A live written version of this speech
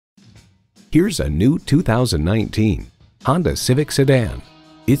Here's a new 2019 Honda Civic Sedan.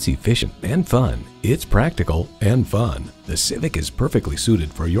 It's efficient and fun. It's practical and fun. The Civic is perfectly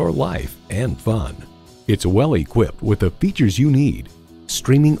suited for your life and fun. It's well equipped with the features you need: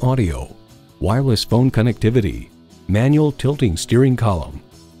 streaming audio, wireless phone connectivity, manual tilting steering column,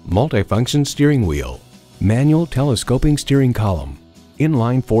 multifunction steering wheel, manual telescoping steering column,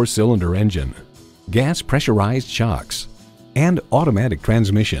 inline 4-cylinder engine, gas pressurized shocks, and automatic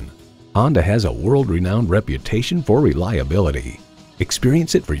transmission. Honda has a world-renowned reputation for reliability.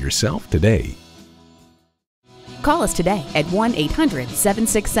 Experience it for yourself today. Call us today at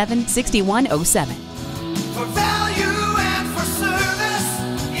 1-800-767-6107.